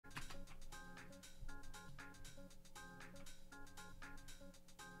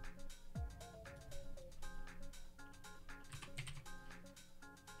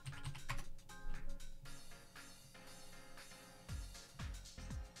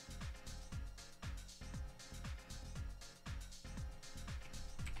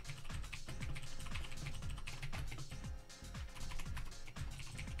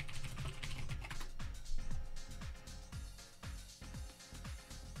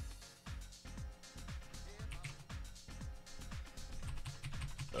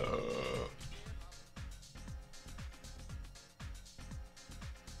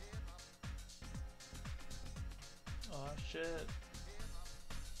shit.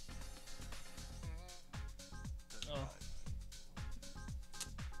 Oh.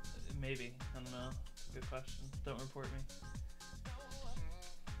 Maybe. I don't know. Good question. Don't report me.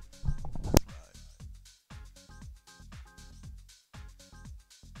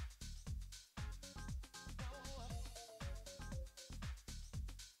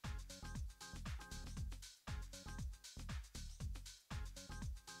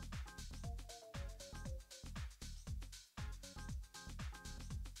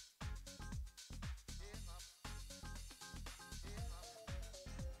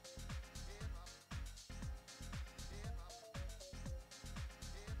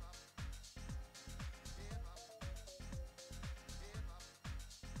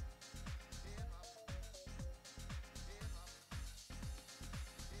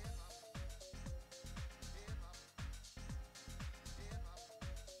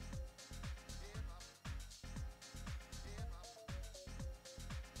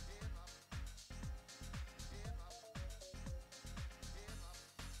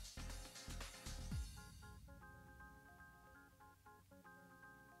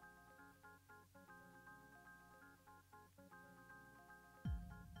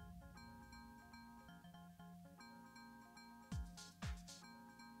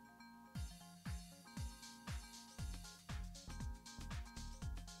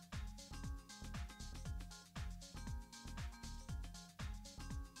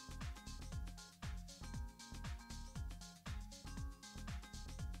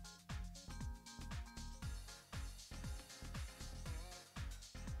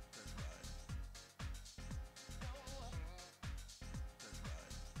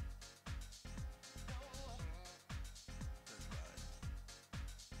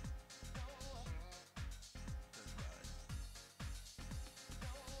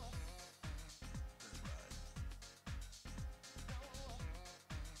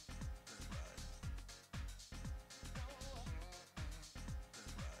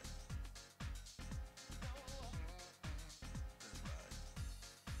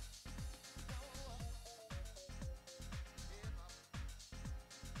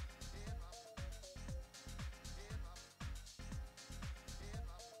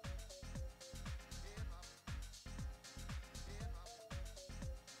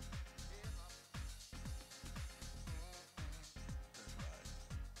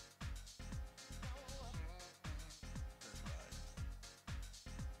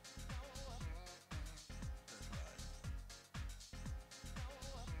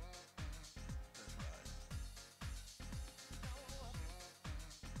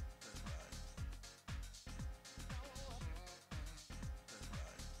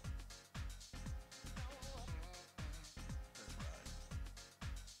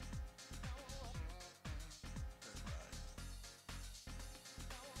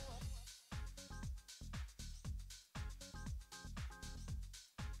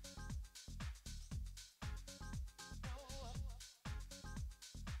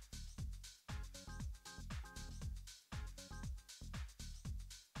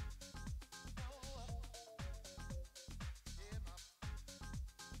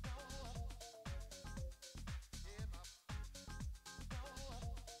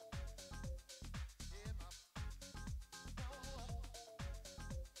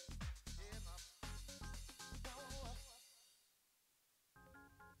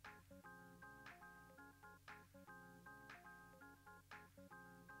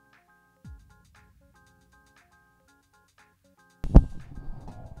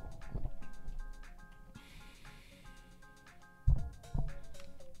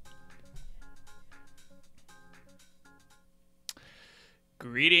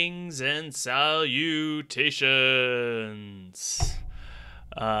 Greetings and salutations.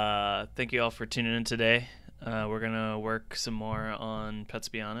 Thank you all for tuning in today. We're going to work some more on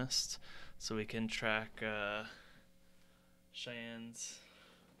PetsBeHonest so we can track Cheyenne's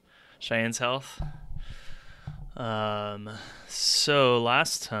health. So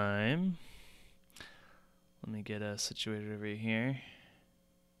last time, let me get situated over here.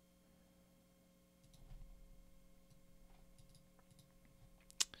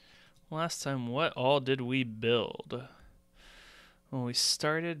 Last time, what all did we build? Well, we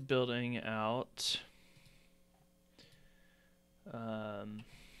started building out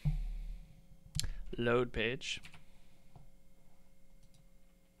load page.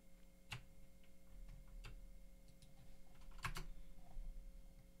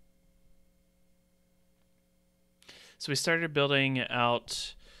 So we started building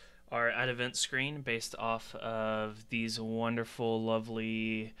out our add event screen based off of these wonderful,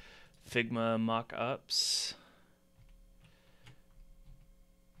 lovely Figma mock-ups.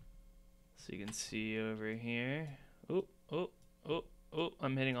 So you can see over here. Oh,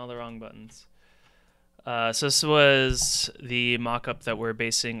 I'm hitting all the wrong buttons. So this was the mock-up that we're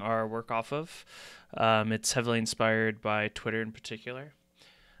basing our work off of. It's heavily inspired by Twitter in particular.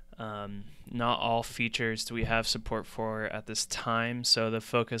 Not all features do we have support for at this time, so the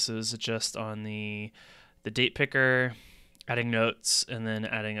focus is just on the date picker, adding notes, and then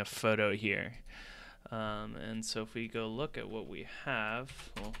adding a photo here. And so if we go look at what we have,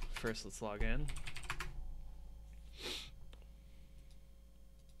 well, first let's log in.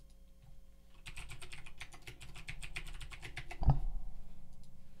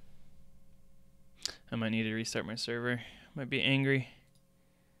 I might need to restart my server. Might be angry.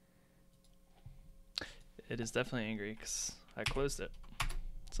 It is definitely angry because I closed it.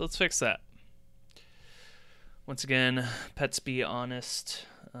 So let's fix that. Once again, PetsBeHonest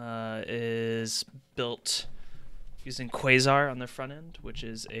is built using Quasar on the front end, which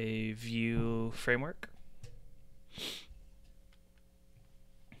is a Vue framework.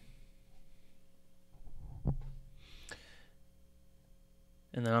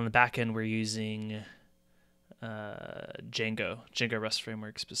 And then on the back end, we're using Django Rust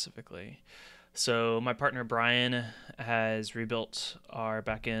framework specifically. So my partner Brian has rebuilt our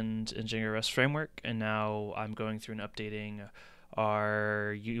backend in Django Rust framework, and now I'm going through and updating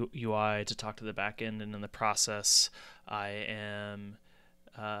our UI to talk to the backend. And in the process, I am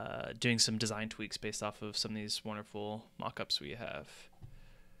doing some design tweaks based off of some of these wonderful mockups we have.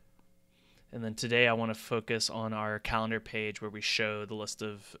 And then today I want to focus on our calendar page where we show the list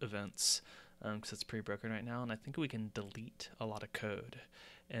of events, because it's pretty broken right now, and I think we can delete a lot of code.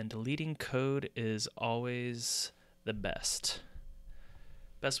 And deleting code is always the best.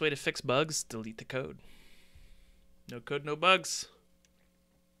 Best way to fix bugs, delete the code. No code, no bugs.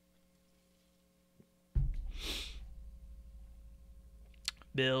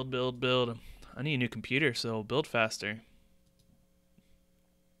 Build. I need a new computer, so it'll build faster.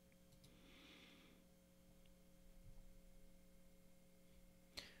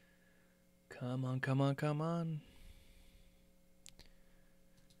 Come on.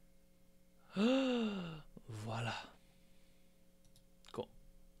 Voila. Cool.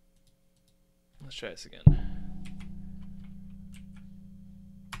 Let's try this again.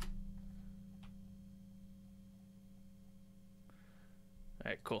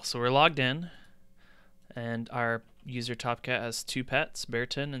 Alright, cool. So we're logged in, and our user Topcat has 2 pets,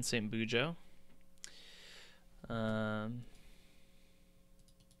 Bearton and St. Bujo.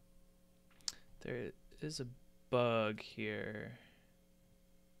 There is a bug here.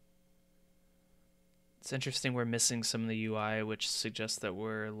 It's interesting we're missing some of the UI, which suggests that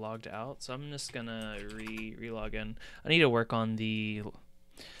we're logged out. So I'm just gonna re-log in. I need to work on the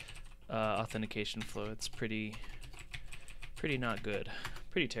authentication flow. It's pretty not good.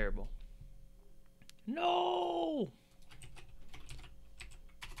 Pretty terrible. No!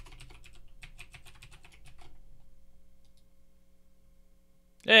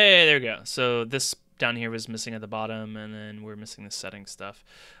 Hey, there we go. So this down here was missing at the bottom, and then we're missing the setting stuff.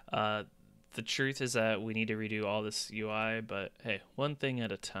 The truth is that we need to redo all this UI, but hey, one thing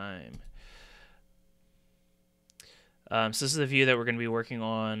at a time. So this is the view that we're going to be working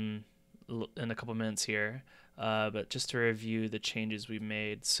on in a couple minutes here, but just to review the changes we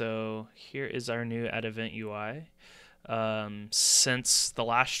made. So here is our new add event UI. Since the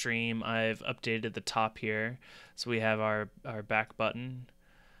last stream, I've updated the top here. So we have our back button,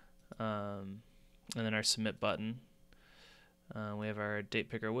 and then our submit button. We have our date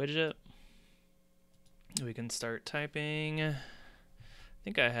picker widget. We can start typing. I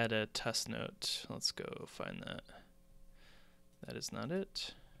think I had a test note. Let's go find that. That is not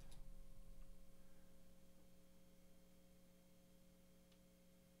it.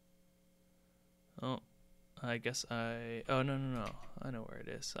 Oh, I guess oh, no. I know where it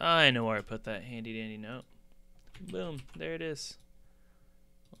is. I know where I put that handy dandy note. Boom, there it is.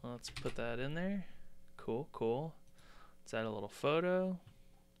 Let's put that in there. Cool. Let's add a little photo.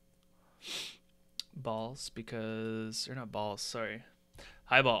 Balls, because, or not balls, sorry.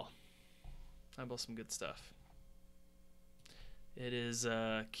 Highball, some good stuff. It is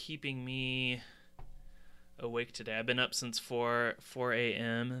keeping me awake today. I've been up since 4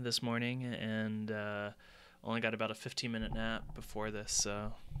 a.m. this morning, and only got about a 15-minute nap before this,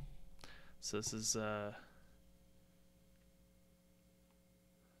 so this is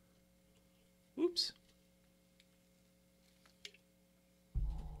oops.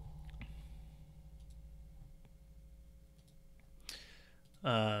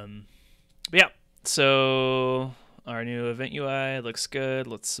 But yeah, so our new event UI looks good.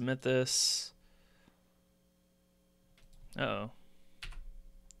 Let's submit this. Uh-oh.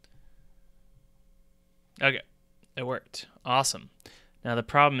 Okay, it worked. Awesome. Now the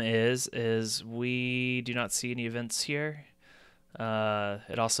problem is we do not see any events here.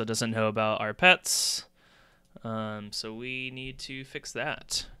 It also doesn't know about our pets. So we need to fix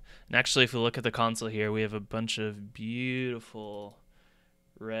that. And actually, if we look at the console here, we have a bunch of beautiful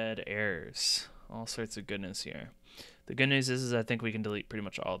red errors. All sorts of goodness here. The good news is I think we can delete pretty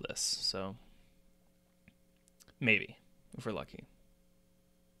much all this. So maybe, if we're lucky.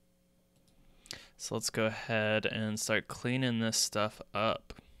 So let's go ahead and start cleaning this stuff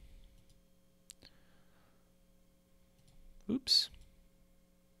up. Oops.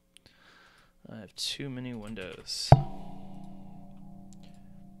 I have too many windows.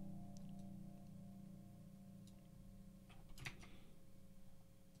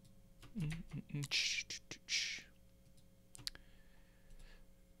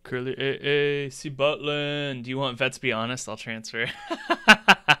 Curly AA, C Buidling. Do you want VetsBeHonest? I'll transfer.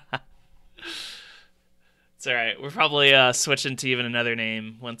 It's all right. We're probably switching to even another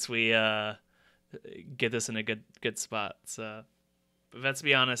name once we get this in a good spot. So, but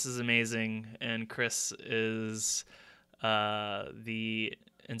VetsBeHonest is amazing, and Chris is the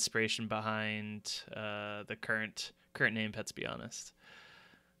inspiration behind the current name PetsBeHonest.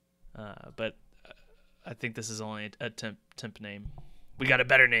 But I think this is only a temp name. We got a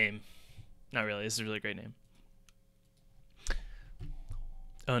better name. Not really. This is a really great name.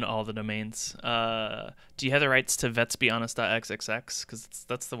 Own all the domains. Do you have the rights to vetsbehonest.xxx? Because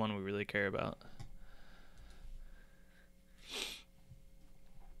that's the one we really care about.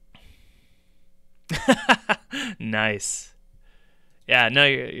 Nice. Yeah, no,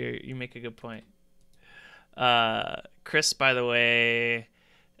 you make a good point. Chris, by the way,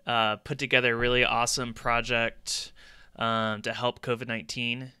 put together a really awesome project to help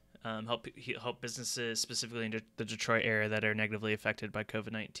COVID-19. Help businesses specifically in the Detroit area that are negatively affected by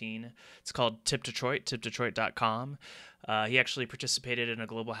COVID-19. It's called Tip Detroit, tipdetroit.com. He actually participated in a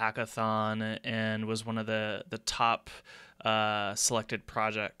global hackathon and was one of the top selected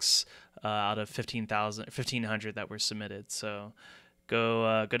projects out of 1,500 that were submitted. So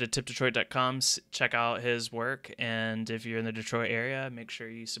go to tipdetroit.com, check out his work, and if you're in the Detroit area, make sure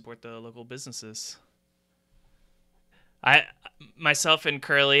you support the local businesses. Myself and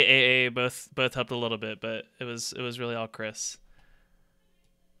Curly AA both helped a little bit, but it was really all Chris.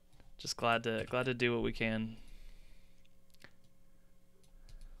 Just glad to do what we can.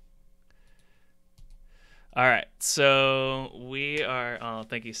 All right, so we are. Oh,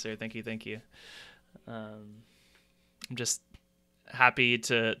 thank you, sir. Thank you. I'm just happy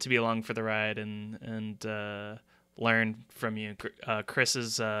to be along for the ride and learn from you. Chris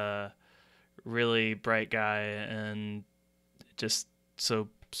is a really bright guy and just so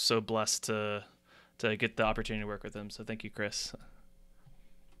blessed to get the opportunity to work with him. So thank you, Chris.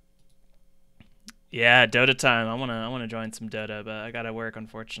 Yeah, Dota time. I wanna join some Dota, but I gotta work,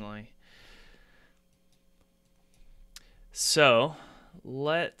 unfortunately. So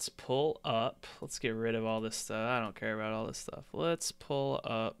let's pull up. Let's get rid of all this stuff. I don't care about all this stuff. Let's pull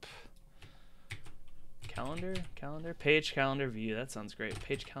up page calendar view. That sounds great.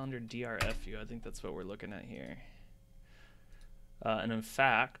 Page calendar DRF view. I think that's what we're looking at here. And in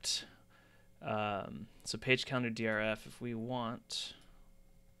fact, so page calendar DRF, if we want,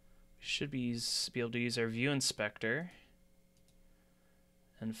 we should be able to use our view inspector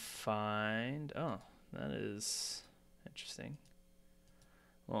and find, oh, that is interesting.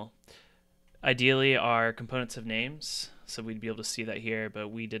 Well, ideally our components have names, so we'd be able to see that here, but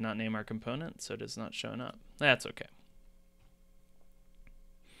we did not name our component, so it is not showing up. That's okay.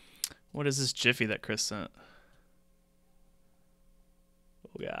 What is this Jiffy that Chris sent?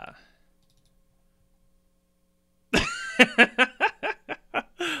 Oh, yeah.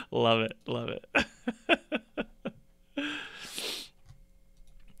 Love it.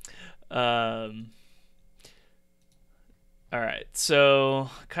 All right, so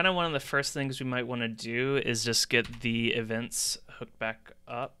kind of one of the first things we might want to do is just get the events hooked back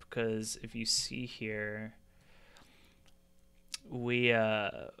up, because if you see here, we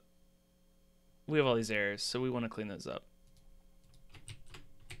have all these errors, so we want to clean those up.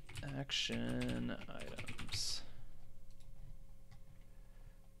 Action items.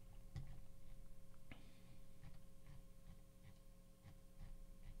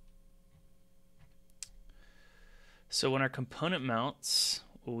 So when our component mounts,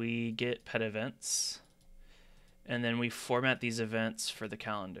 we get pet events, and then we format these events for the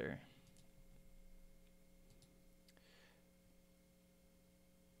calendar.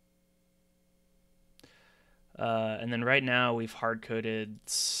 And then right now we've hard-coded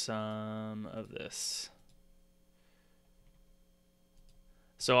some of this.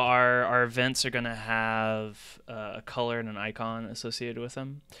 So our events are going to have a color and an icon associated with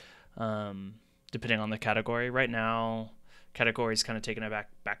them, depending on the category. Right now, category is kind of taking a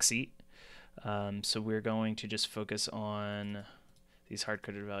back seat. So we're going to just focus on these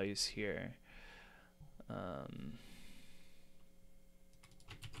hard-coded values here.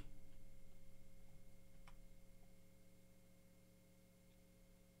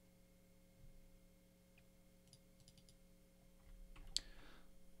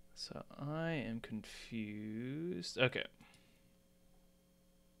 So I am confused. Okay.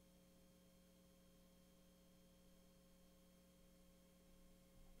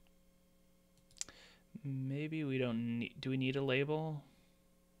 Maybe we don't need, do we need a label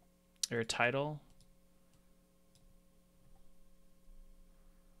or a title?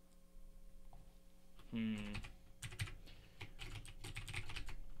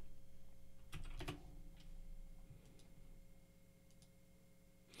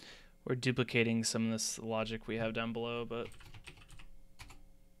 We're duplicating some of this logic we have down below, but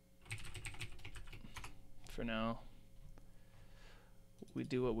for now, we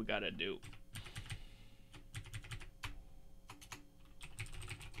do what we gotta do.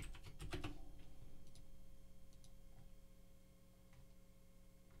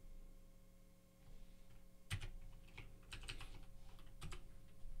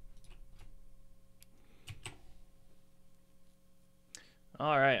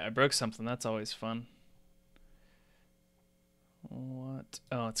 All right, I broke something. That's always fun. What?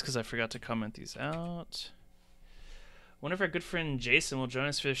 Oh, it's because I forgot to comment these out. One of our good friend Jason will join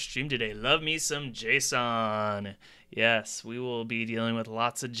us for the stream today. Love me some Jason. Yes, we will be dealing with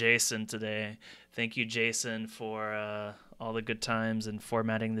lots of Jason today. Thank you, Jason, for all the good times and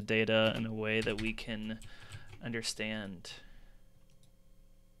formatting the data in a way that we can understand.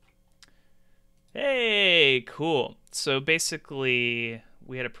 Hey, cool. So basically,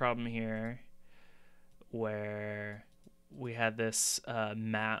 we had a problem here where we had this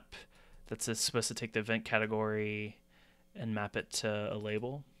map that's supposed to take the event category and map it to a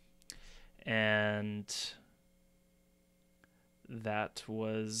label, and that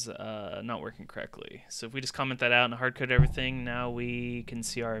was not working correctly. So if we just comment that out and hard code everything, now we can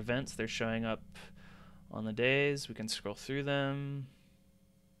see our events. They're showing up on the days. We can scroll through them.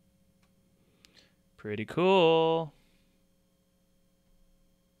 Pretty cool.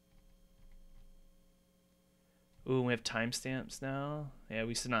 Ooh, we have timestamps now. Yeah, we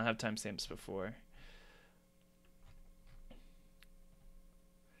used to not have timestamps before.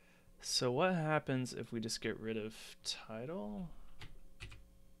 So what happens if we just get rid of title?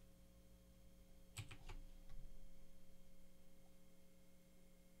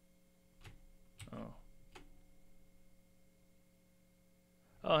 Oh.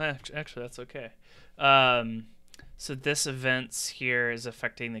 Oh, actually, that's okay. So this events here is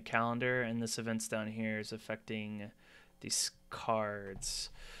affecting the calendar, and this events down here is affecting these cards,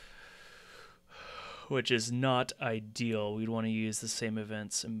 which is not ideal. We'd want to use the same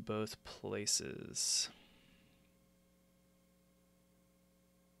events in both places.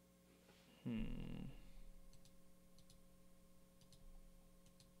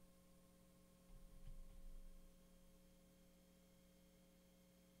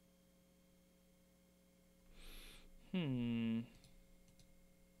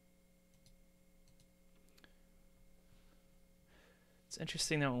 It's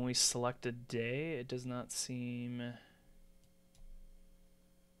interesting that when we select a day, it does not seem...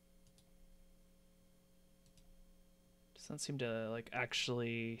 doesn't seem to like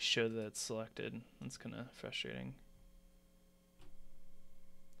actually show that it's selected. That's kind of frustrating.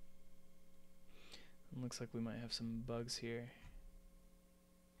 It looks like we might have some bugs here.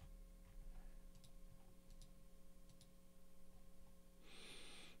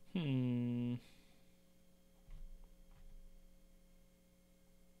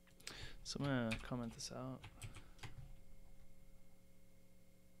 So I'm gonna comment this out.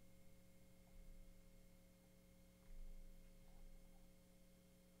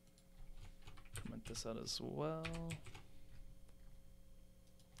 Comment this out as well.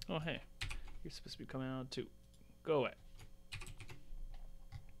 Oh hey, you're supposed to be coming out too. Go away.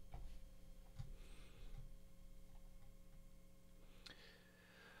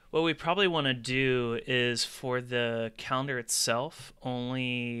 What we probably want to do is for the calendar itself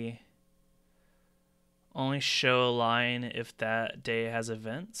only show a line if that day has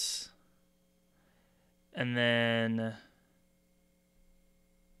events, and then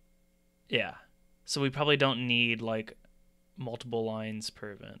yeah, so we probably don't need like multiple lines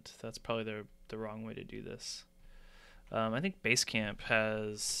per event. That's probably the wrong way to do this. I think Basecamp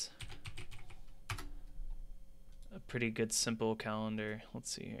has a pretty good simple calendar.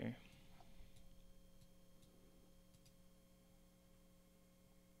 Let's see here.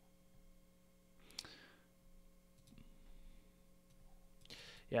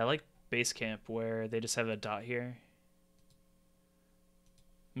 Yeah, I like Basecamp where they just have a dot here.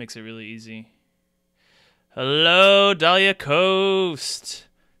 Makes it really easy. Hello, Dahlia Coast.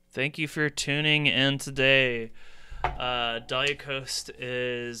 Thank you for tuning in today. Dahlia Coast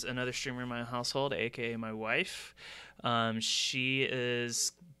is another streamer in my household, aka my wife. She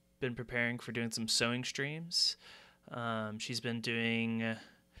has been preparing for doing some sewing streams. She's been doing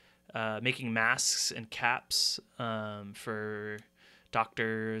making masks and caps for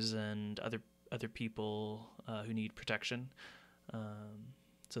doctors and other people who need protection.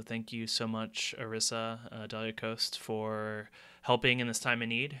 So thank you so much, Arissa, Dahlia Coast, for helping in this time of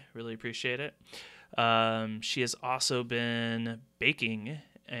need. Really appreciate it. She has also been baking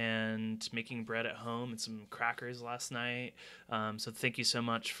and making bread at home and some crackers last night. So thank you so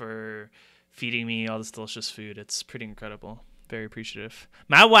much for feeding me all this delicious food. It's pretty incredible. Very appreciative.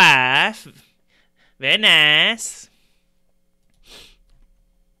 My wife. Very nice.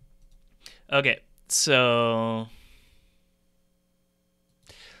 Okay, so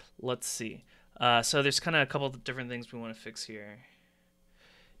let's see. So there's kind of a couple of different things we want to fix here.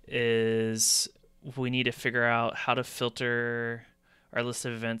 Is we need to figure out how to filter our list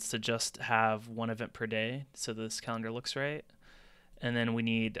of events to just have one event per day so this calendar looks right. And then we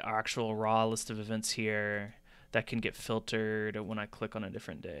need our actual raw list of events here that can get filtered when I click on a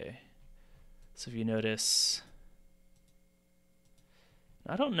different day. So if you notice,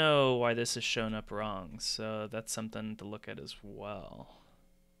 I don't know why this is showing up wrong, so that's something to look at as well.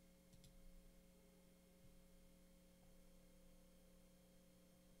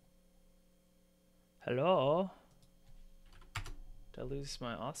 Hello? Did I lose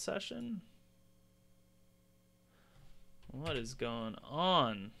my auth session? What is going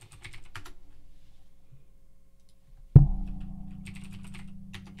on?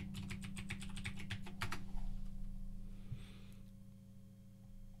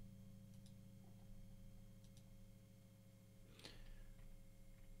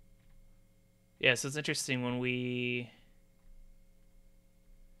 Yeah, so it's interesting when we...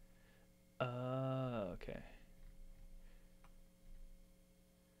 okay.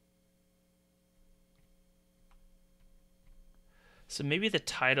 So maybe the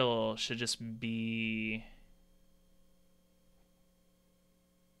title should just be...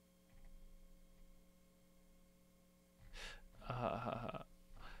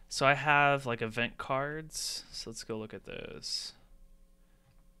 so I have like event cards. So let's go look at those.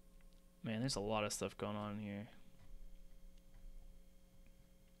 Man, there's a lot of stuff going on here.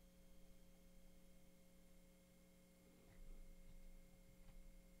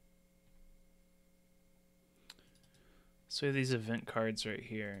 So we have these event cards right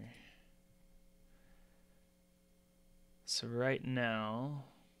here. So right now,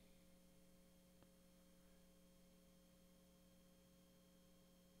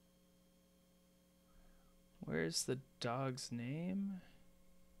 where's the dog's name?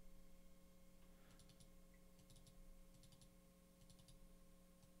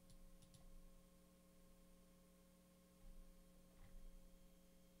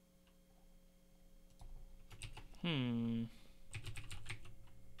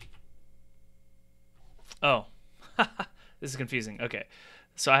 Oh, this is confusing. Okay,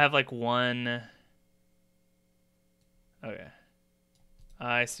 so I have like one. Okay,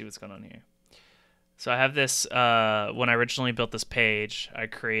 I see what's going on here. So I have this. When I originally built this page, I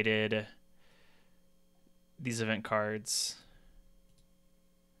created these event cards,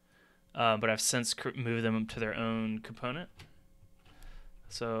 but I've since moved them to their own component.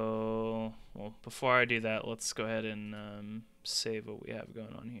 So, well, before I do that, let's go ahead and save what we have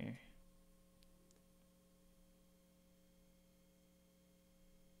going on here.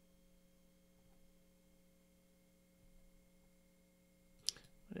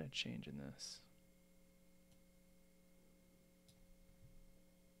 What did I change in this?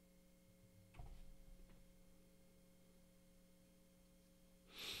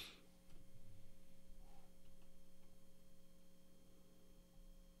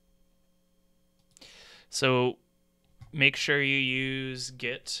 So make sure you use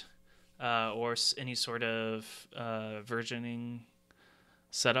Git or any sort of versioning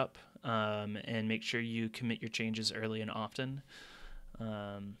setup, and make sure you commit your changes early and often.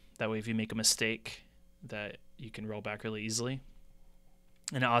 That way if you make a mistake, that you can roll back really easily.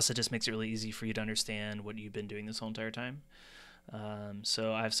 And it also just makes it really easy for you to understand what you've been doing this whole entire time.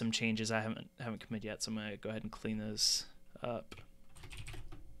 So I have some changes I haven't committed yet, so I'm going to go ahead and clean those up.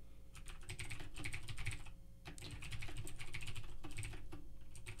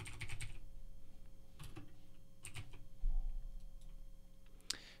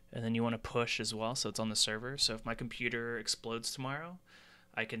 And then you want to push as well, so it's on the server. So if my computer explodes tomorrow,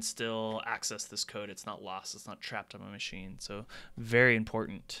 I can still access this code. It's not lost. It's not trapped on my machine. So very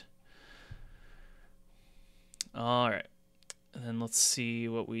important. All right. And then let's see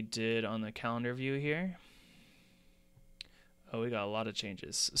what we did on the calendar view here. Oh, we got a lot of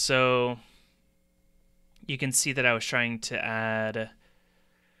changes. So you can see that I was trying to add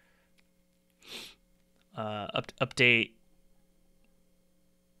update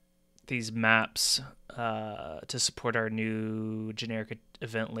these maps to support our new generic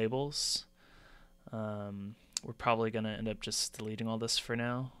event labels. We're probably going to end up just deleting all this for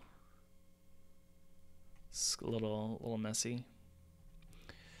now. It's a little messy.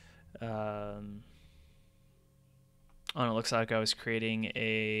 Oh, and it looks like I was creating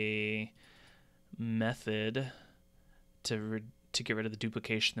a method to get rid of the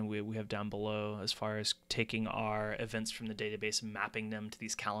duplication that we have down below, as far as taking our events from the database and mapping them to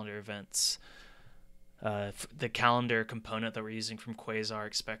these calendar events. The calendar component that we're using from Quasar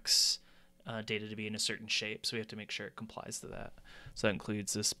expects data to be in a certain shape, so we have to make sure it complies to that. So that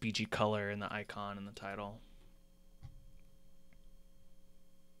includes this BG color and the icon and the title.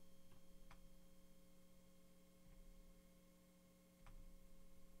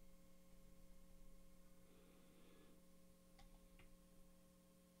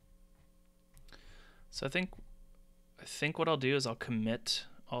 So I think what I'll do is I'll commit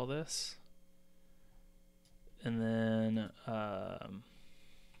all this, and then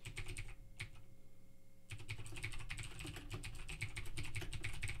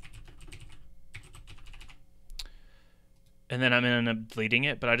I'm going to end up deleting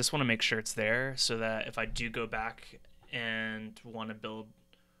it, but I just want to make sure it's there so that if I do go back and want to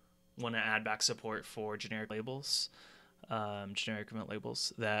add back support for generic labels, generic event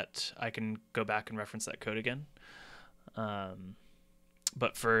labels, that I can go back and reference that code again.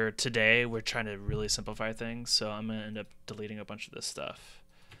 But for today, we're trying to really simplify things, so I'm going to end up deleting a bunch of this stuff.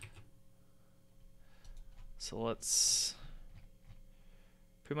 So let's...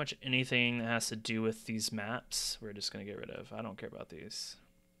 pretty much anything that has to do with these maps, we're just going to get rid of. I don't care about these.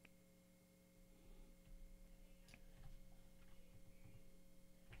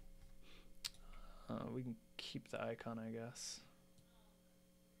 We can keep the icon, I guess.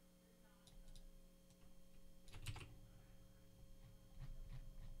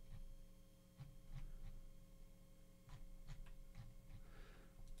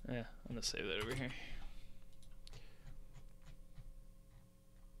 Yeah, I'm going to save that over here.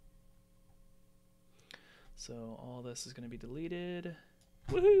 So all this is going to be deleted.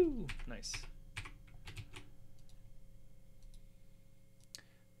 Woohoo! Nice.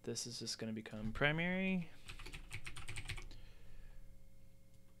 This is just going to become primary.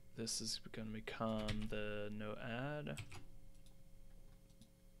 This is going to become the no add.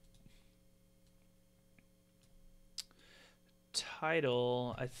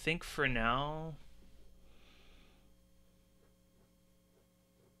 Title, I think for now,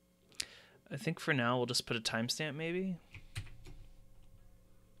 we'll just put a timestamp maybe.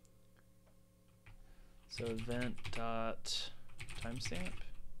 So event dot timestamp.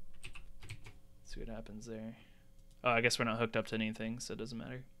 See what happens there. Oh, I guess we're not hooked up to anything, so it doesn't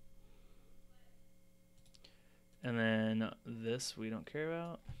matter. And then this we don't care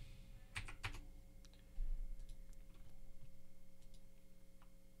about.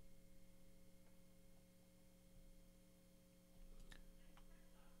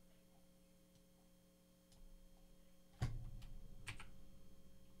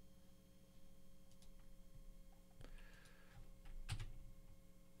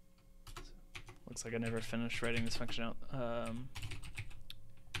 Looks like I never finished writing this function out.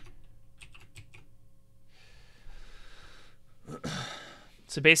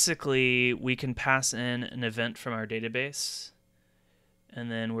 So basically, we can pass in an event from our database, and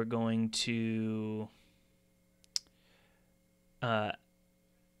then we're going to add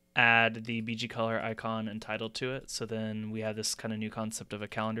the BG color icon and title to it. So then we have this kind of new concept of a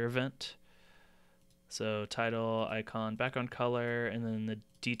calendar event. So title, icon, background color, and then the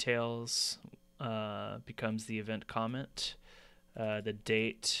details becomes the event comment. The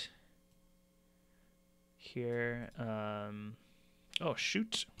date here. Oh,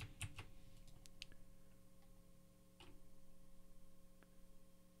 shoot.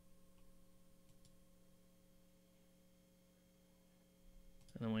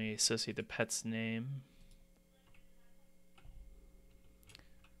 And then we associate the pet's name.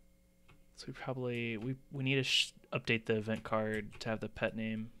 So we probably, we need to update the event card to have the pet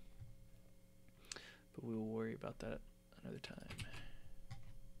name. But we will worry about that another time.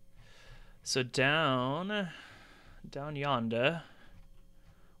 So down yonder,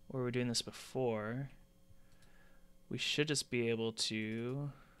 or we're doing this before, we should just be able to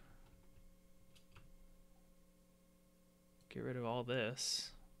get rid of all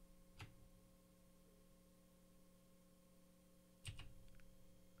this.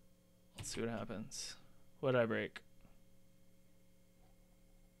 Let's see what happens. What did I break?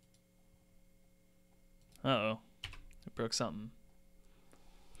 Uh-oh. I broke something.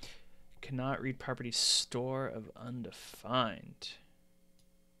 Cannot read property store of undefined.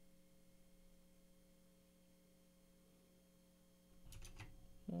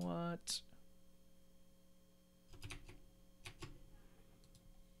 What?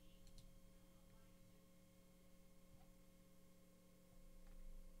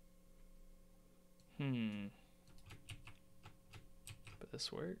 But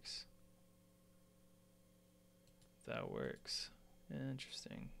this works. That works.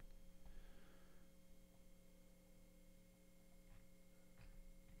 Interesting.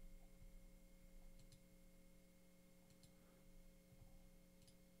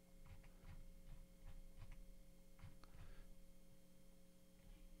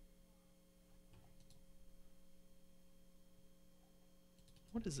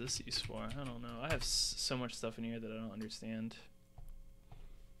 What is this used for? I don't know. I have so much stuff in here that I don't understand.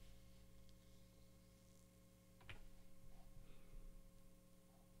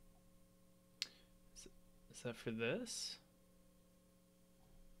 Is that for this?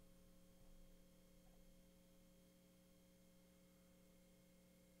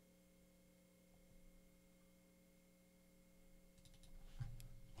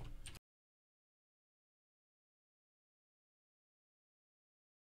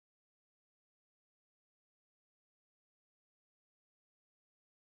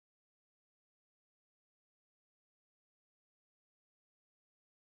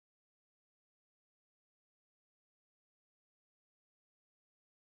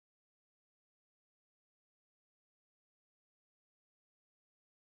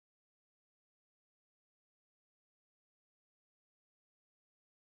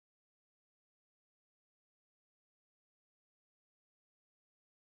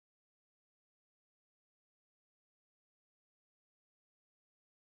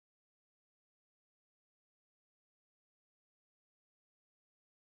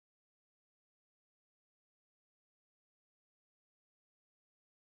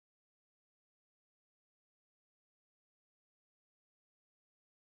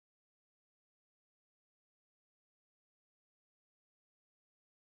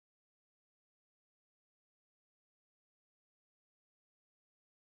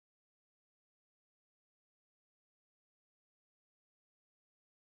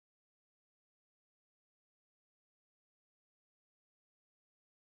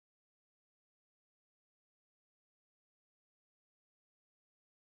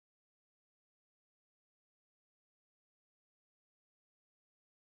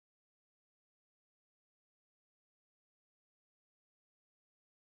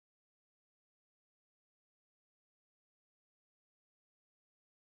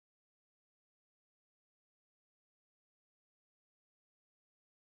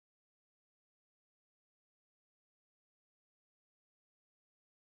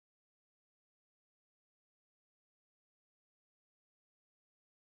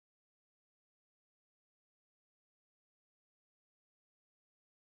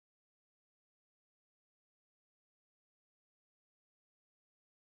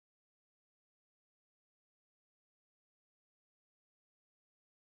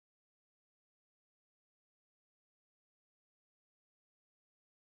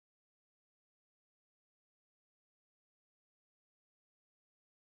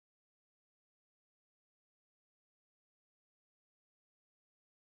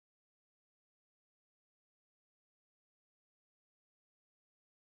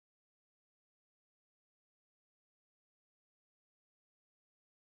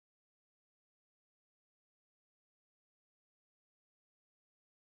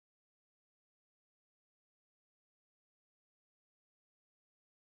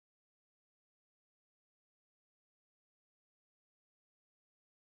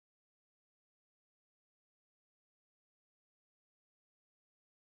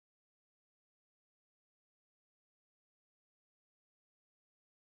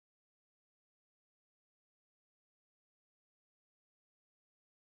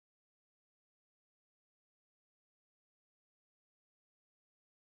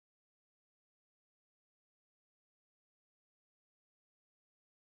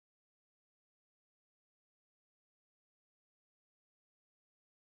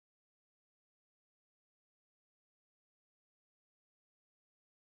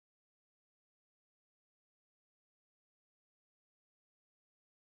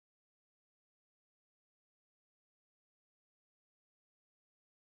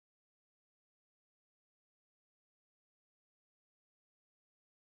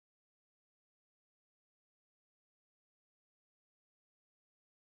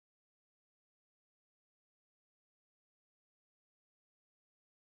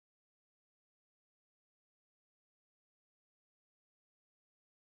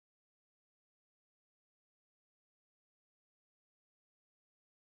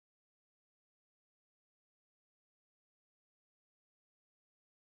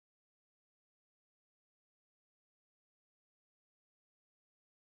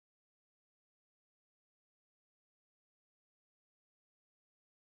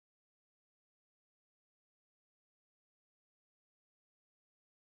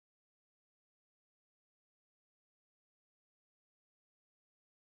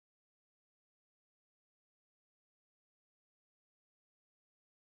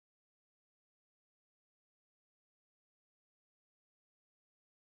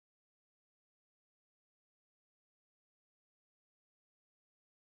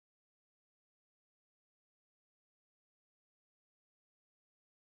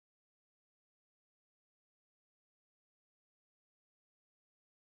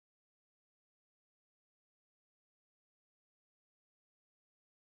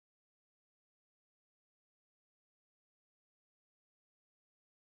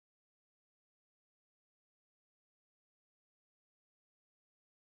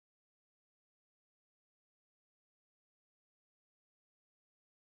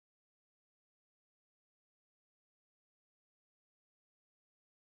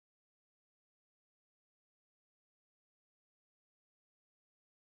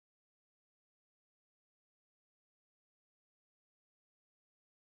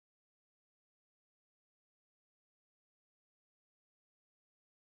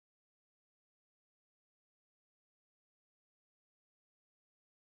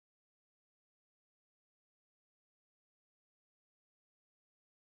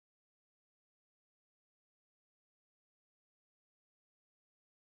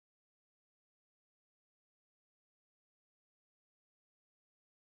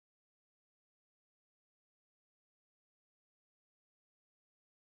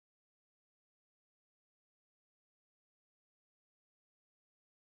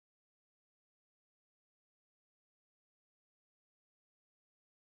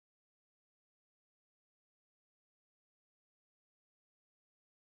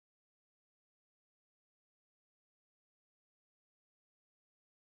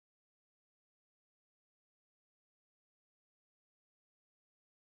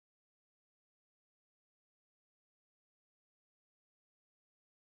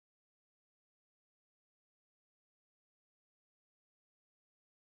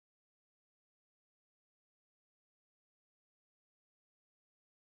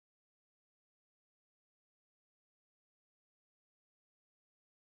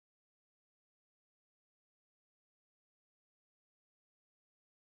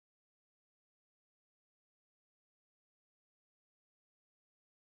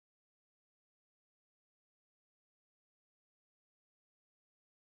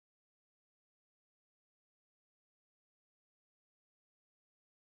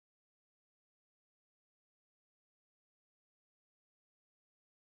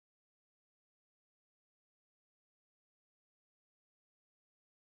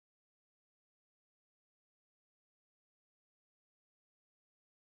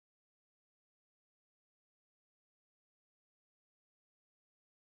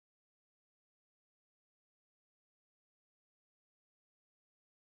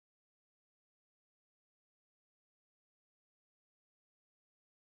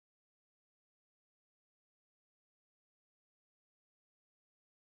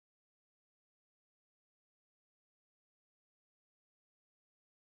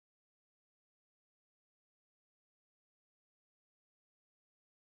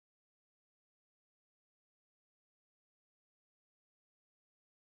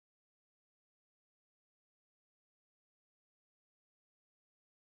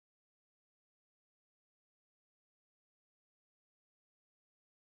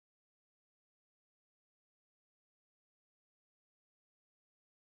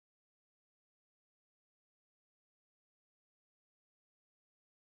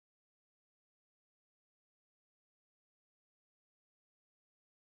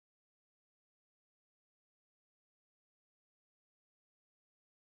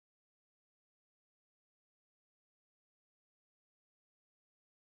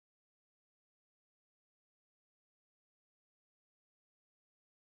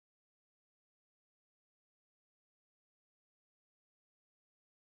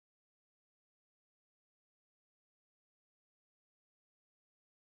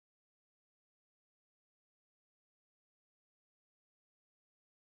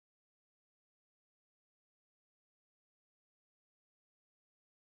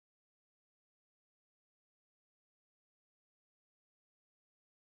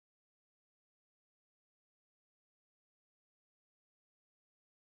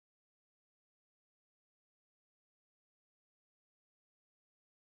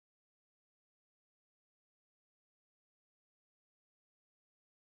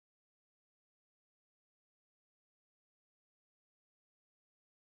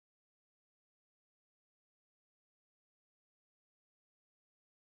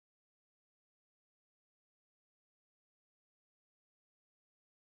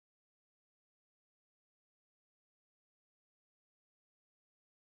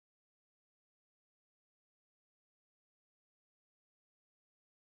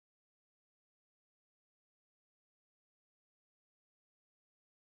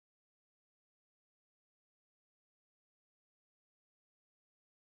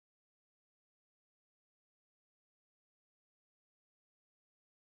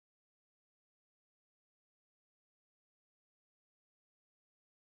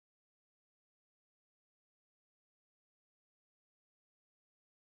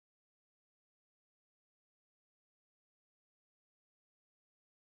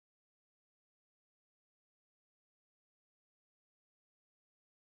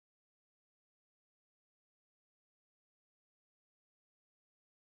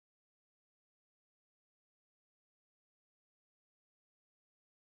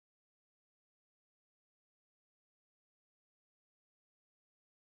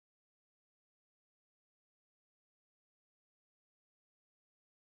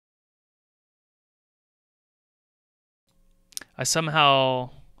 I somehow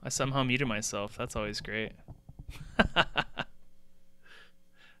muted myself. That's always great. How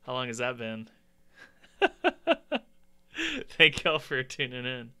long has that been? Thank y'all for tuning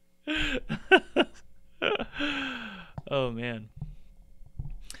in. Oh man.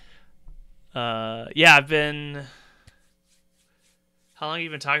 Yeah, I've been. How long have you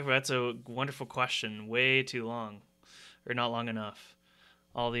been talking about? That's a wonderful question. Way too long, or not long enough.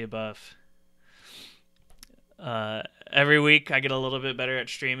 All the above. Every week I get a little bit better at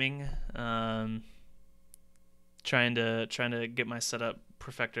streaming. Trying to get my setup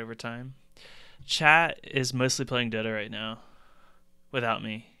perfect over time. Chat is mostly playing Dota right now, without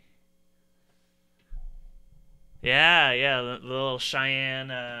me. Yeah, the little Cheyenne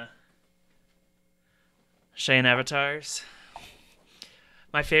avatars.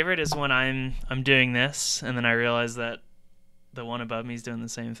 My favorite is when I'm doing this, and then I realize that the one above me is doing the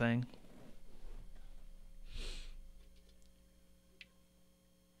same thing.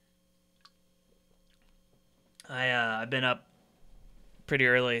 I've been up pretty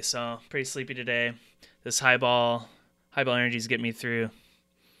early, so pretty sleepy today. This highball energies get me through.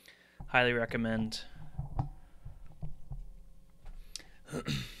 Highly recommend.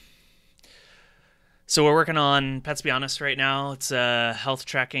 So we're working on PetsBeHonest right now. It's a health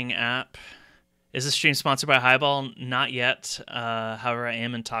tracking app. Is this stream sponsored by Highball? Not yet. However, I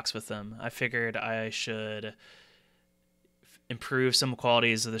am in talks with them. I figured I should improve some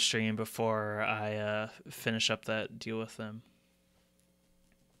qualities of the stream before I finish up that deal with them.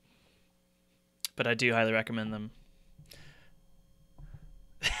 But I do highly recommend them.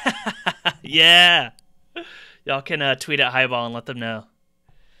 Yeah! Y'all can tweet at Highball and let them know.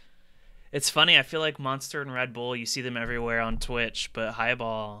 It's funny, I feel like Monster and Red Bull, you see them everywhere on Twitch, but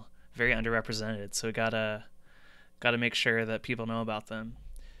Highball, very underrepresented, so we gotta make sure that people know about them.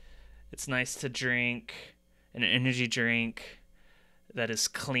 It's nice to drink an energy drink that is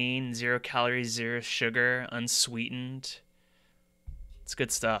clean, 0 calories, 0 sugar, unsweetened. It's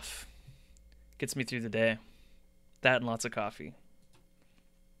good stuff. Gets me through the day. That and lots of coffee.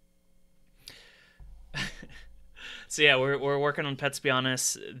 So yeah, we're working on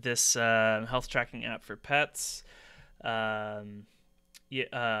PetsBeHonest, this health tracking app for pets. Our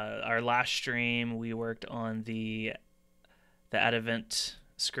last stream we worked on the ad event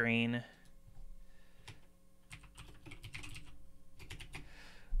screen.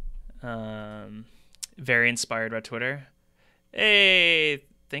 Very inspired by Twitter. Hey,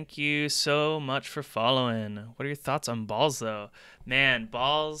 thank you so much for following. What are your thoughts on balls though? Man,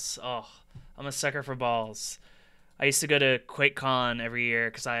 balls. Oh, I'm a sucker for balls. I used to go to QuakeCon every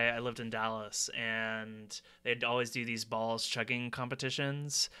year because I lived in Dallas, and they'd always do these balls chugging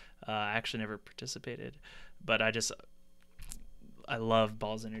competitions. I actually never participated, but I love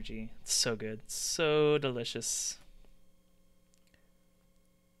balls energy. It's so good. It's so delicious.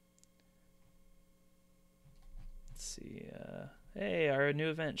 Let's see. Hey, our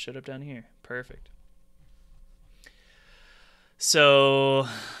new event showed up down here. Perfect. So,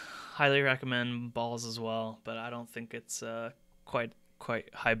 highly recommend balls as well, but I don't think it's quite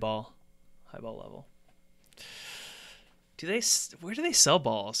highball level. Where do they sell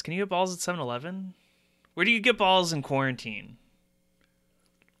balls? Can you get balls at 7-Eleven? Where do you get balls in quarantine?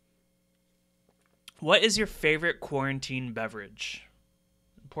 What is your favorite quarantine beverage?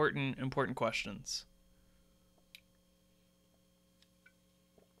 Important questions.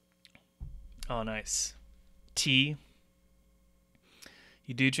 Oh, nice. Tea.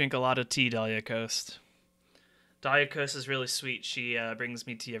 You do drink a lot of tea, Dahlia Coast. Dahlia Coast is really sweet. She brings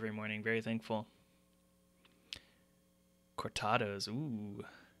me tea every morning. Very thankful. Cortados. Ooh.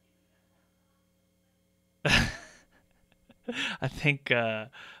 I think I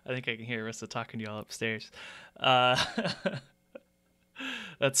can hear Arissa talking to y'all upstairs.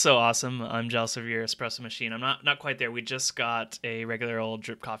 That's so awesome. I'm jealous of your espresso machine. I'm not quite there. We just got a regular old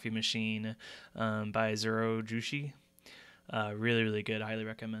drip coffee machine by Zero Jushi. Really, really good. Highly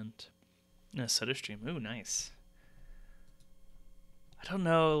recommend. A soda stream. Ooh, nice. I don't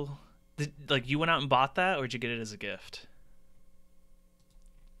know. Like, you went out and bought that, or did you get it as a gift?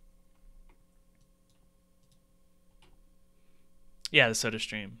 Yeah, the soda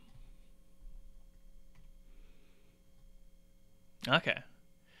stream. Okay.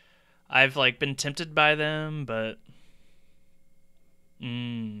 I've been tempted by them, but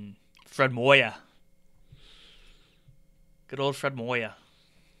Fred Moya. Good old Fred Moya.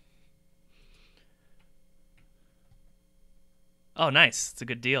 Oh, nice. It's a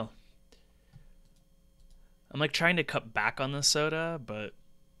good deal. I'm trying to cut back on the soda, but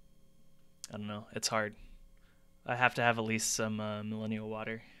I don't know. It's hard. I have to have at least some millennial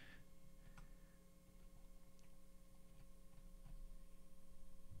water.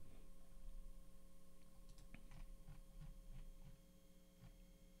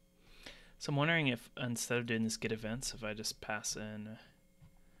 So I'm wondering if instead of doing this get events, if I just pass in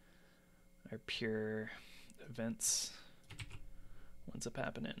our pure events, what's up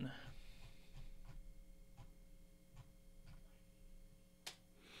happening?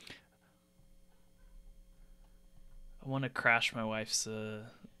 I want to crash my wife's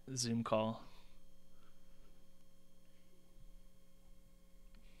Zoom call.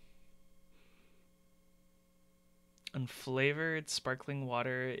 Unflavored sparkling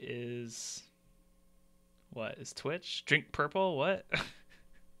water is what? Is Twitch? Drink purple? What?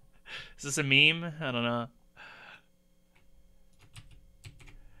 Is this a meme? I don't know.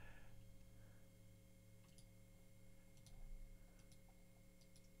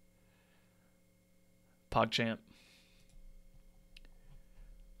 PogChamp.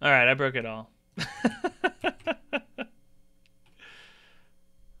 Alright, I broke it all. I'm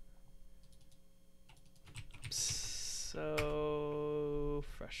so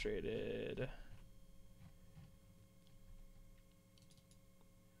frustrated.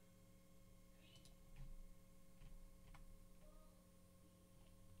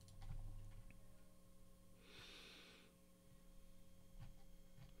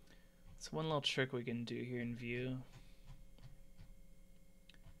 It's one little trick we can do here in Vue.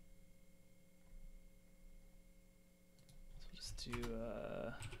 So we'll just do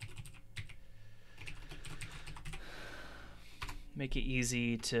make it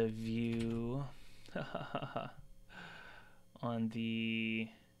easy to view on the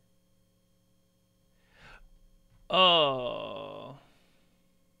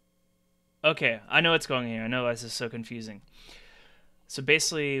okay, I know what's going on here. I know this is so confusing. So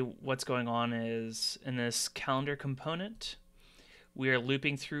basically what's going on is in this calendar component, we are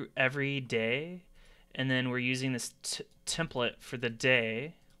looping through every day, and then we're using this template for the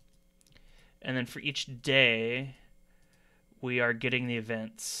day, and then for each day we are getting the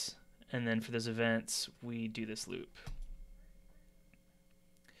events, and then for those events we do this loop.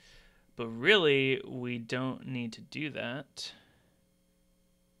 But really we don't need to do that.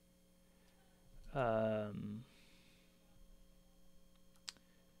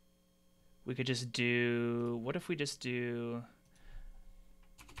 We could just do, what if we just do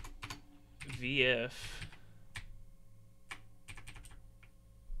vif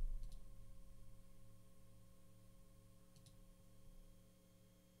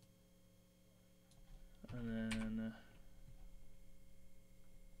and then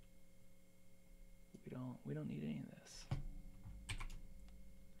we don't need any of this.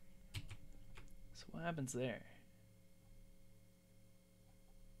 So what happens there?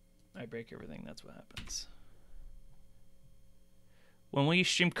 I break everything, that's what happens. When will you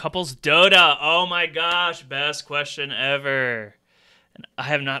stream couples Dota? Oh my gosh, best question ever. And I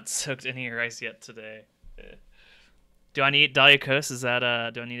have not soaked any rice yet today. Do I need Dahlia Coast? Is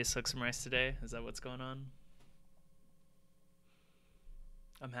that do I need to soak some rice today? Is that what's going on?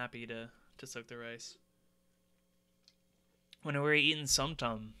 I'm happy to soak the rice. When we're eating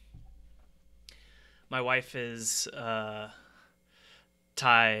somtum, my wife is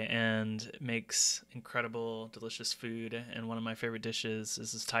Thai and makes incredible, delicious food. And one of my favorite dishes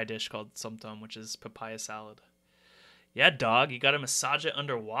is this Thai dish called somtam, which is papaya salad. Yeah, dog, you gotta massage it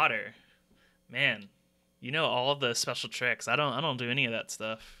underwater. Man, you know all the special tricks. I don't do any of that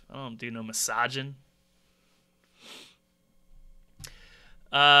stuff. I don't do no massaging.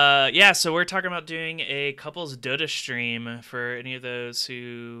 Yeah, so we're talking about doing a couples Dota stream. For any of those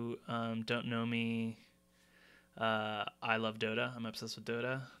who don't know me, I love Dota. I'm obsessed with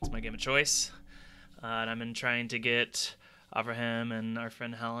Dota. It's my game of choice. And I've been trying to get Abraham and our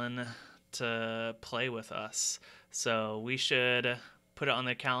friend Helen to play with us. So we should put it on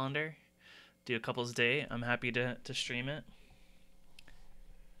the calendar, do a couples date. I'm happy to stream it.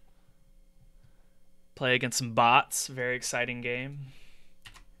 Play against some bots. Very exciting game.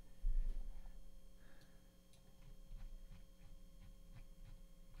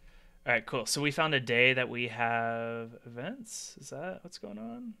 All right, cool. So we found a day that we have events. Is that what's going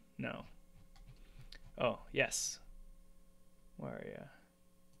on? No. Oh, yes. Where are you?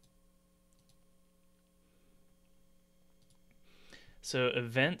 So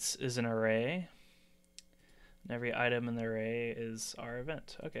events is an array. And every item in the array is our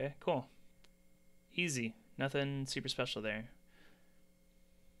event. Okay, cool. Easy. Nothing super special there.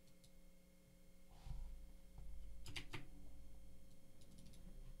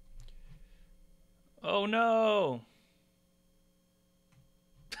 Oh no!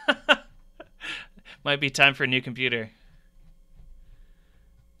 Might be time for a new computer.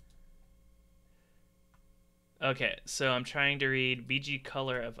 Okay, so I'm trying to read BG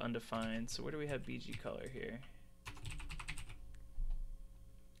color of undefined. So where do we have BG color here?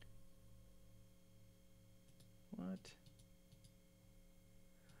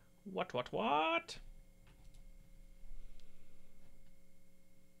 What?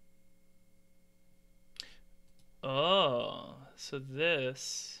 Oh, so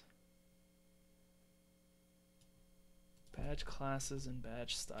this badge classes and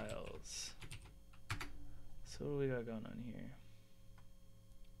badge styles. So what do we got going on here?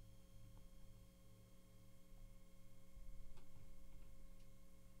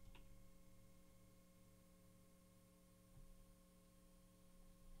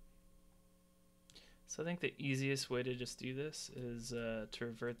 So I think the easiest way to just do this is to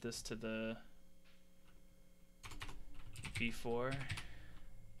revert this to the v4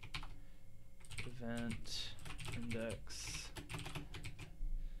 event index.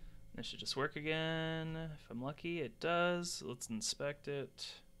 This should just work again. If I'm lucky, it does. Let's inspect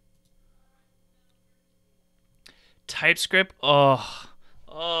it. TypeScript. Oh,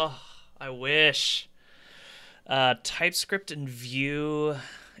 I wish. TypeScript in Vue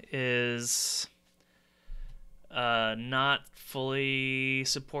is not fully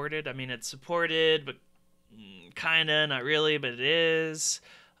supported. I mean, it's supported, but kinda, not really, but it is.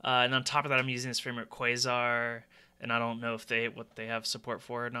 And on top of that, I'm using this framework Quasar, and I don't know if what they have support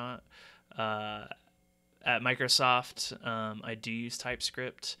for or not. At Microsoft, I do use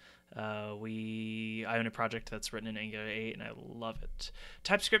TypeScript. I own a project that's written in Angular 8, and I love it.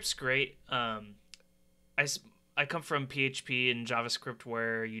 TypeScript's great. I come from PHP and JavaScript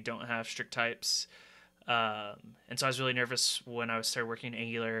where you don't have strict types. And so I was really nervous when I started working in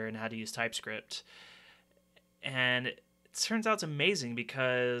Angular and had to use TypeScript. And it turns out it's amazing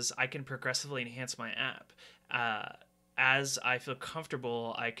because I can progressively enhance my app. As I feel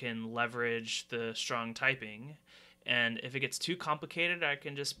comfortable, I can leverage the strong typing. And if it gets too complicated, I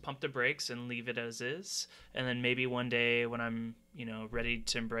can just pump the brakes and leave it as is. And then maybe one day when I'm, ready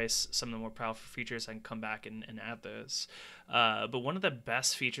to embrace some of the more powerful features, I can come back and add those. But one of the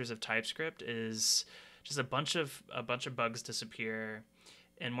best features of TypeScript is just a bunch of bugs disappear,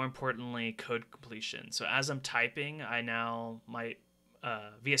 and more importantly, code completion. So as I'm typing, my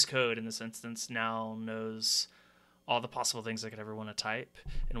VS Code in this instance now knows all the possible things I could ever want to type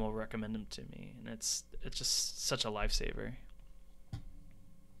and will recommend them to me. And it's just such a lifesaver.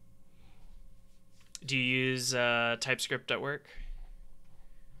 Do you use TypeScript at work?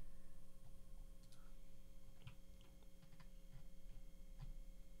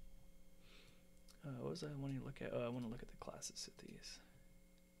 What was I wanting to look at? Oh, I want to look at the classes of these.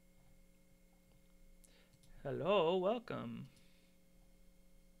 Hello, welcome.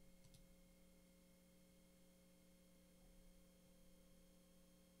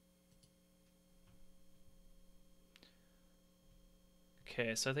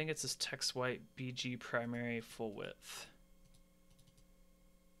 Okay, so I think it's this text white BG primary full width.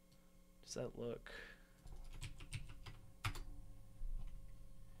 Does that look?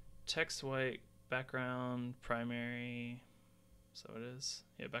 Text white background primary. So it is.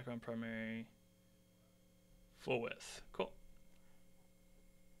 Yeah, background primary full width. Cool.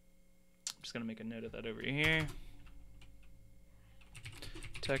 I'm just gonna make a note of that over here.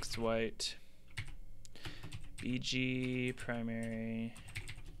 Text white BG primary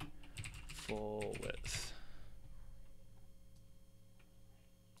full width.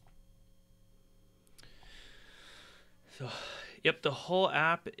 So, yep, the whole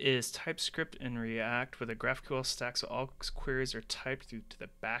app is TypeScript and React with a GraphQL stack, so all queries are typed through to the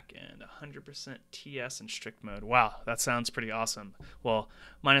back end. 100% TS and strict mode. Wow, that sounds pretty awesome. Well,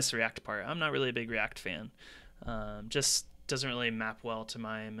 minus the React part. I'm not really a big React fan. Just doesn't really map well to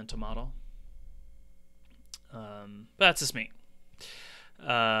my mental model. But that's just me.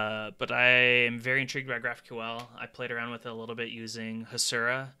 But I am very intrigued by GraphQL. I played around with it a little bit using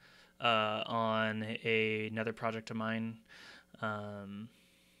Hasura on another project of mine. Oh,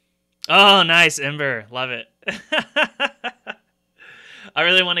 nice, Ember. Love it. I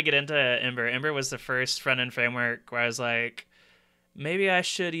really want to get into Ember. Ember was the first front-end framework where I was like, maybe I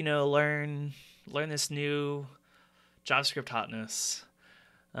should, learn this new JavaScript hotness.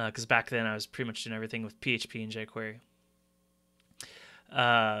 Because back then I was pretty much doing everything with PHP and jQuery.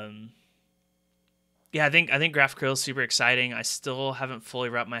 Yeah, I think GraphQL is super exciting. I still haven't fully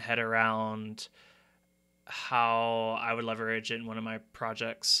wrapped my head around how I would leverage it in one of my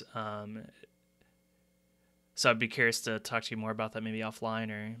projects. So I'd be curious to talk to you more about that maybe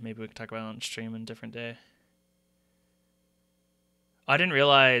offline, or maybe we can talk about it on stream in a different day. I didn't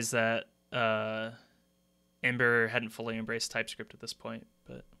realize that Ember hadn't fully embraced TypeScript at this point,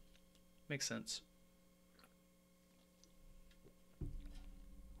 but makes sense.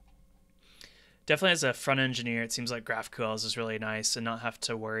 Definitely as a front engineer, it seems like GraphQL is really nice and not have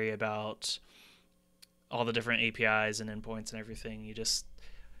to worry about all the different APIs and endpoints and everything. You just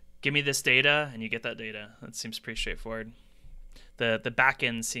give me this data, and you get that data. That seems pretty straightforward. The back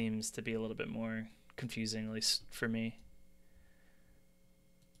end seems to be a little bit more confusing, at least for me.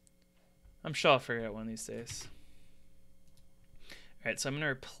 I'm sure I'll figure it out one of these days. All right, so I'm going to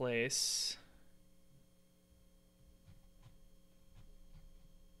replace...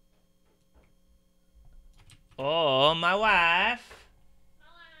 Oh, my wife.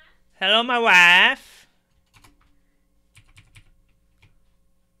 Hello, my wife.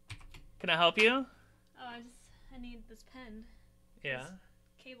 Can I help you? Oh, I need this pen. Yeah.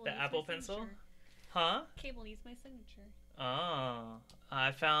 Cable the needs Apple my pencil? signature. Huh? Cable needs my signature. Oh.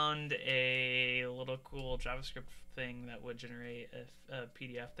 I found a little cool JavaScript thing that would generate a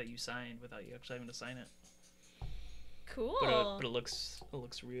PDF that you signed without you actually having to sign it. Cool. But it looks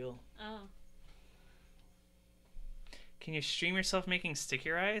real. Oh. Can you stream yourself making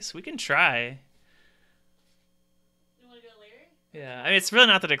sticky rice? We can try. You want to do it later? Yeah, I mean it's really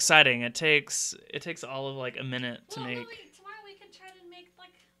not that exciting. It takes all of like a minute to make. No, tomorrow we can try to make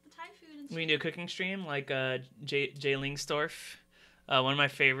like the Thai food and stuff. We can do a cooking stream like Jay Lingstorf. One of my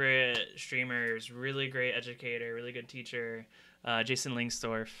favorite streamers, really great educator, really good teacher, Jason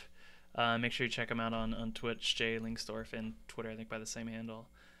Lingstorf. Make sure you check him out on Twitch, Jay Lingstorf, and Twitter, I think by the same handle.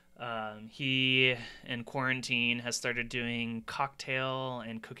 He, in quarantine, has started doing cocktail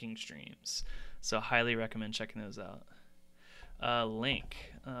and cooking streams. So highly recommend checking those out. Link.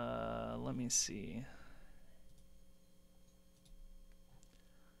 Let me see.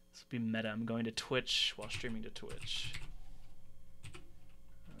 This will be meta. I'm going to Twitch while streaming to Twitch.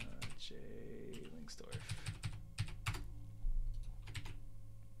 Jay Lingstorf.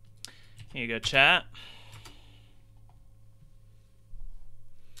 Here you go, chat.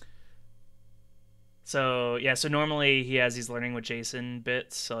 So yeah, so normally he has these learning with Jason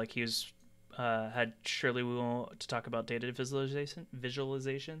bits. So like he was had Shirley Wu to talk about data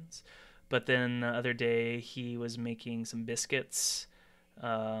visualizations, but then the other day he was making some biscuits.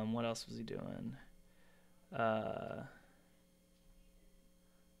 What else was he doing?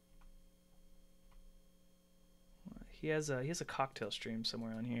 He has a cocktail stream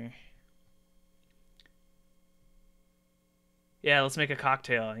somewhere on here. Yeah, let's make a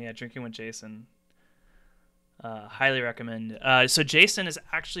cocktail. Yeah, drinking with Jason. Highly recommend. So Jason is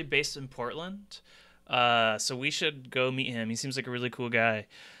actually based in Portland. So we should go meet him. He seems like a really cool guy.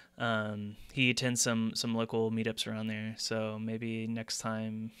 He attends some local meetups around there. So maybe next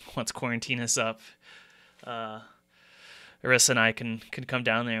time, once quarantine is up, Arissa and I can come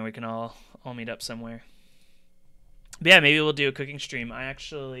down there and we can all meet up somewhere. But yeah, maybe we'll do a cooking stream. I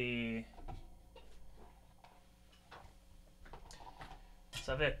actually...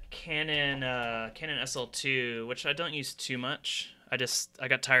 So I have a Canon SL2, which I don't use too much. I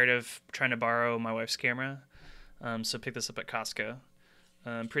got tired of trying to borrow my wife's camera, so picked this up at Costco.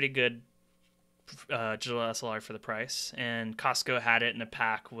 Pretty good digital SLR for the price, and Costco had it in a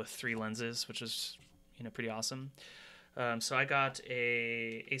pack with 3 lenses, which is pretty awesome. So I got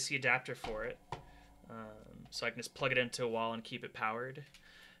a AC adapter for it, so I can just plug it into a wall and keep it powered.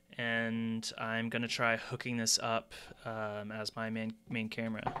 And I'm gonna try hooking this up as my main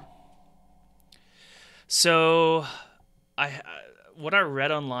camera. So what I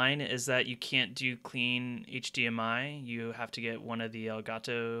read online is that you can't do clean HDMI. You have to get one of the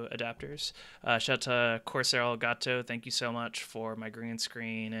Elgato adapters. Shout out to Corsair Elgato. Thank you so much for my green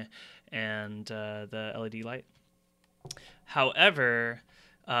screen and the LED light. However,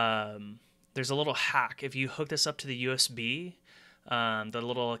 there's a little hack. If you hook this up to the USB, the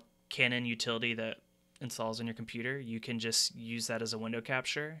little Canon utility that installs on your computer, you can just use that as a window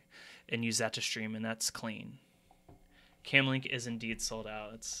capture and use that to stream, and that's clean. Camlink is indeed sold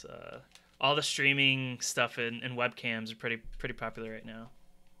out. It's all the streaming stuff and webcams are pretty popular right now.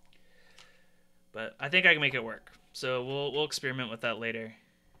 But I think I can make it work. So we'll experiment with that later.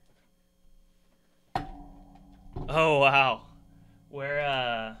 Oh wow,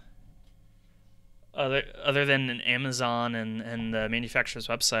 where other than an Amazon and the manufacturer's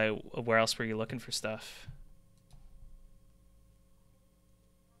website, where else were you looking for stuff?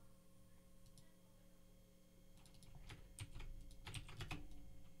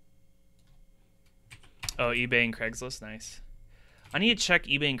 Oh, eBay and Craigslist, nice. I need to check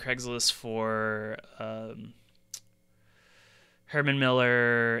eBay and Craigslist for Herman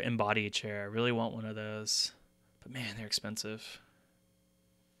Miller Embody chair. I really want one of those, but man, they're expensive.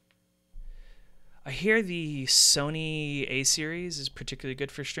 I hear the Sony A-series is particularly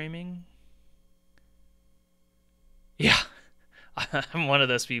good for streaming. Yeah, I'm one of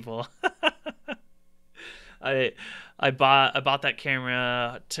those people. I bought that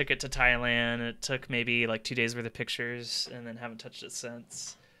camera, took it to Thailand. It took maybe like 2 days worth of pictures, and then haven't touched it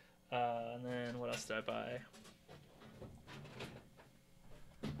since. And then what else did I buy?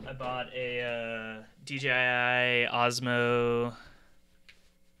 I bought a DJI Osmo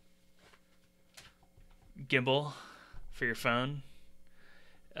gimbal for your phone.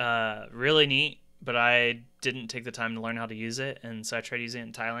 Really neat, but I didn't take the time to learn how to use it, and so I tried using it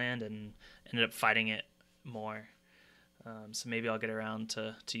in Thailand and ended up fighting it more. So maybe I'll get around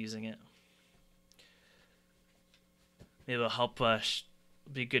to using it. Maybe it'll help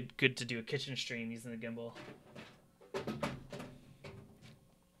be good to do a kitchen stream using the gimbal.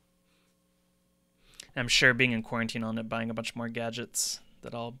 I'm sure being in quarantine, I'll end up buying a bunch more gadgets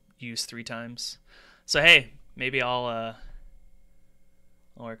that I'll use 3 times. So hey, maybe I'll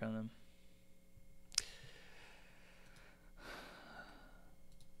work on them.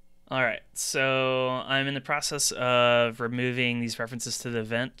 All right, so I'm in the process of removing these references to the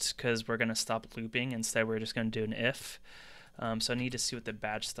event because we're going to stop looping. Instead, we're just going to do an if. So I need to see what the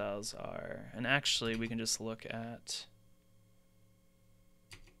badge styles are. And actually, we can just look at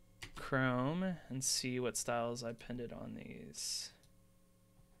Chrome and see what styles I pinned it on these.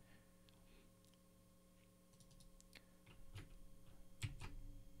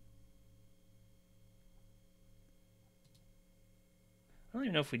 I don't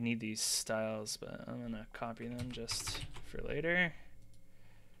even know if we need these styles, but I'm going to copy them just for later.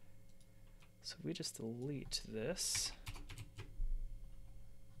 So we just delete this.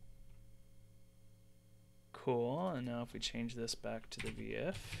 Cool, and now if we change this back to the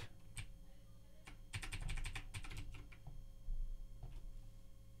VF.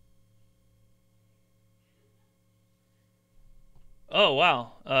 Oh,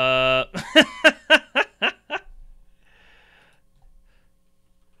 wow.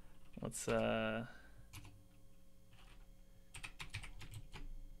 Let's there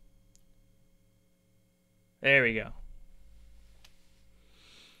we go.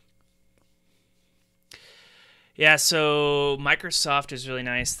 Yeah, so Microsoft is really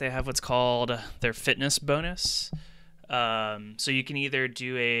nice. They have what's called their fitness bonus. So you can either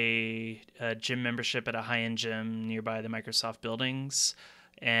do a gym membership at a high-end gym nearby the Microsoft buildings,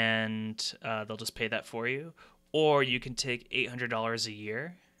 and they'll just pay that for you. Or you can take $800 a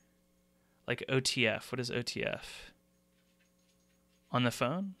year. Like OTF. What is OTF? On the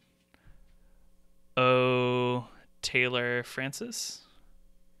phone? O. Taylor Francis?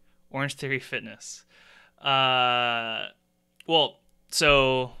 Orange Theory Fitness. Well,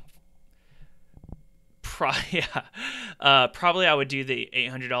 so probably I would do the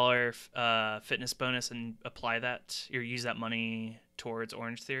 $800 fitness bonus and apply that or use that money towards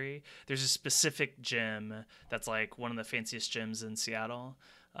Orange Theory. There's a specific gym that's like one of the fanciest gyms in Seattle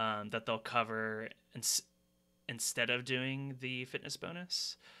that they'll cover instead of doing the fitness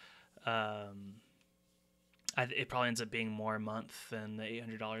bonus. It probably ends up being more a month than the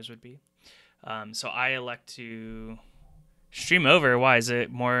 $800 would be. So I elect to stream over. Why is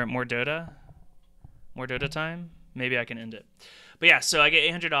it more Dota? More Dota time? Maybe I can end it. But yeah, so I get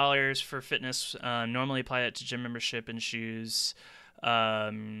 $800 for fitness. Normally apply it to gym membership and shoes.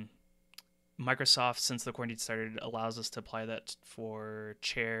 Microsoft, since the quarantine started, allows us to apply that for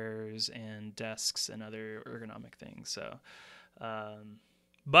chairs and desks and other ergonomic things. So,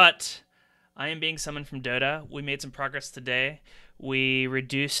 but I am being summoned from Dota. We made some progress today. We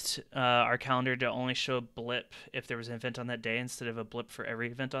reduced our calendar to only show a blip if there was an event on that day instead of a blip for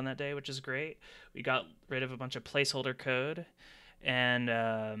every event on that day, which is great. We got rid of a bunch of placeholder code,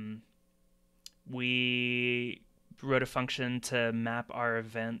 and we wrote a function to map our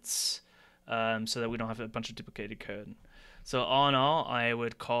events so that we don't have a bunch of duplicated code. So all in all, I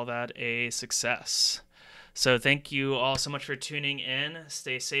would call that a success. So thank you all so much for tuning in.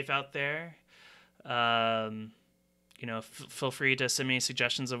 Stay safe out there. Feel free to send me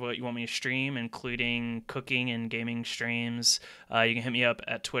suggestions of what you want me to stream, including cooking and gaming streams. You can hit me up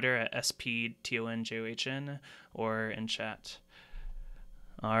at Twitter at SPTONJOHN or in chat.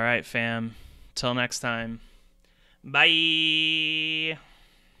 All right, fam. Till next time. Bye.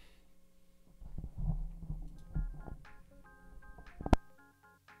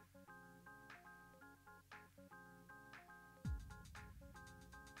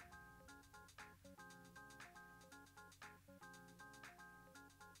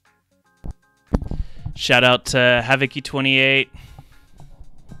 Shout out to Havocy28.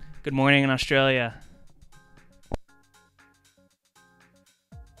 Good morning in Australia.